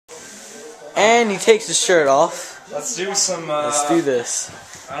And he takes his shirt off. Let's do some. Let's do this.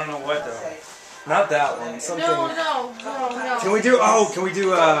 I don't know what though. Not that one. Something. No. Can we do? Oh, can we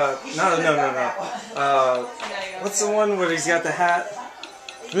do? No. What's the one where he's got the hat?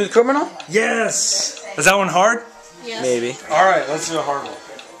 Smooth Criminal? Yes. Is that one hard? Yes. Maybe. All right, let's do a hard one.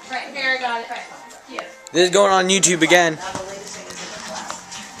 Right here, I got it. Yeah. This is going on YouTube again.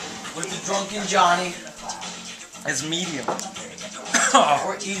 With the drunken Johnny. It's medium.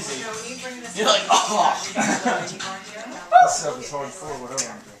 Or easy. You're like, oh. This stuff is hard for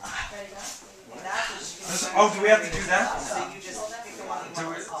whatever. Oh, do we have to do that?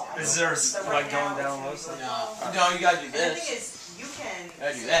 Is there like going down low? No, you gotta do this. You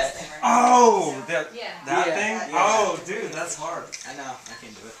gotta do that. Oh, that Yeah. thing? Yeah. Oh, dude, that's hard. I know, I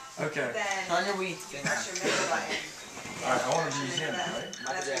can't do it. Okay. On your weak thing. Alright, I want to do him, right?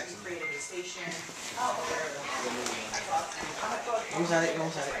 Michael Jackson. Who's at it?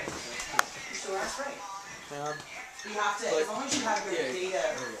 Who's at it? You have to, as long as you have your data.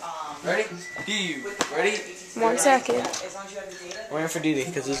 Ready? Ready? 1 second. As long as you have your data. Waiting for Didi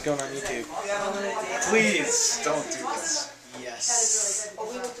because this is going on YouTube. Please, don't do this. Yes.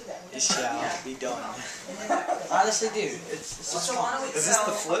 It shall be done. Honestly, dude, it's just fun. Is this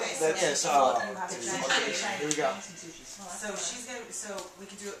the flip? That's, Yeah, so here we go. So she's gonna, so we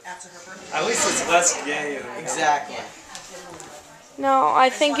can do it after her birthday. At least it's less gay. Exactly. No, I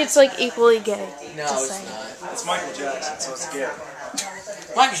think it's like equally gay. No, Just it's saying. not. It's Michael Jackson, so it's gay.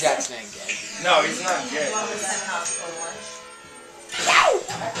 Michael Jackson ain't gay. No, he's not gay.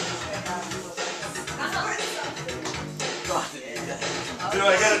 Dude,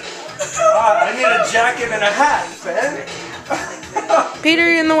 I need a jacket and a hat, man. Peter,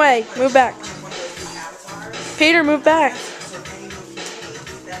 you're in the way. Move back. Peter, move back.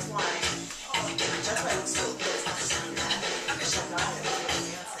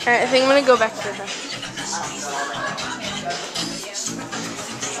 Alright, I think I'm gonna go back to the back.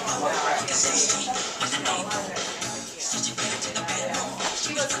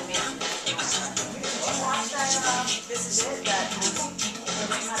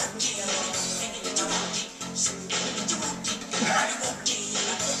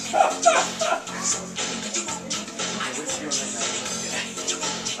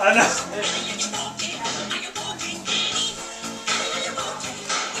 I know.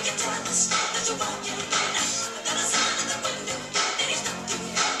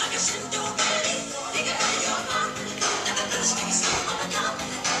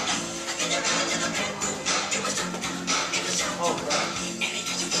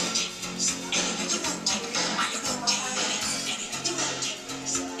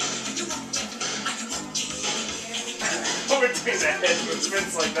 Over between the head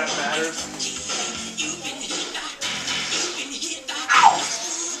movements like that matters.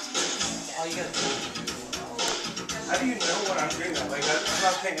 How do you know when I'm doing that? Like, I'm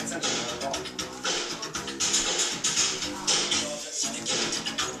not paying attention at all.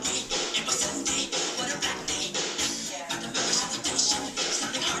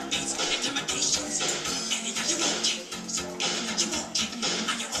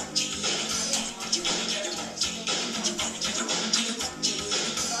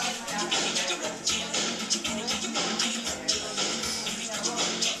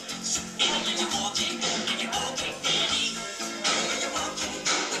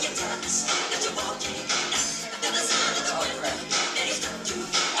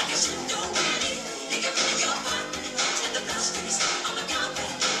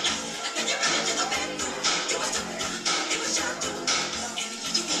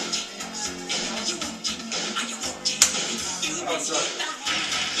 Oh, sorry.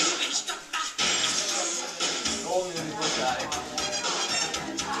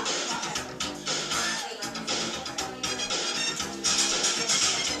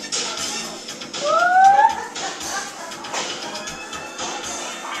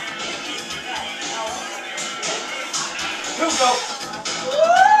 Here we go.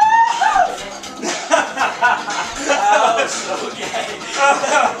 That was so gay.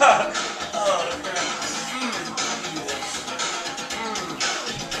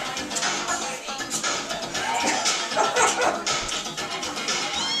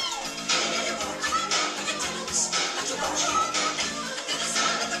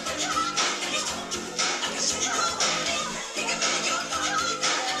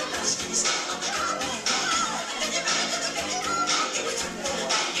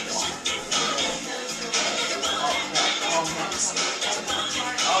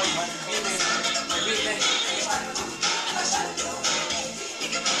 Oh,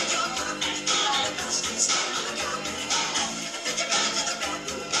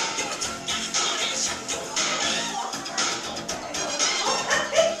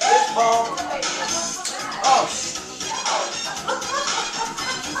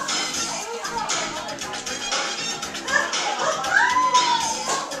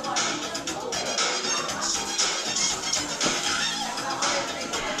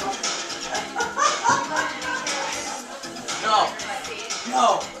 No.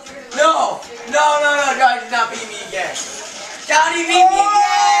 No. No, Johnny did not beat me again. Johnny beat me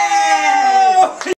again!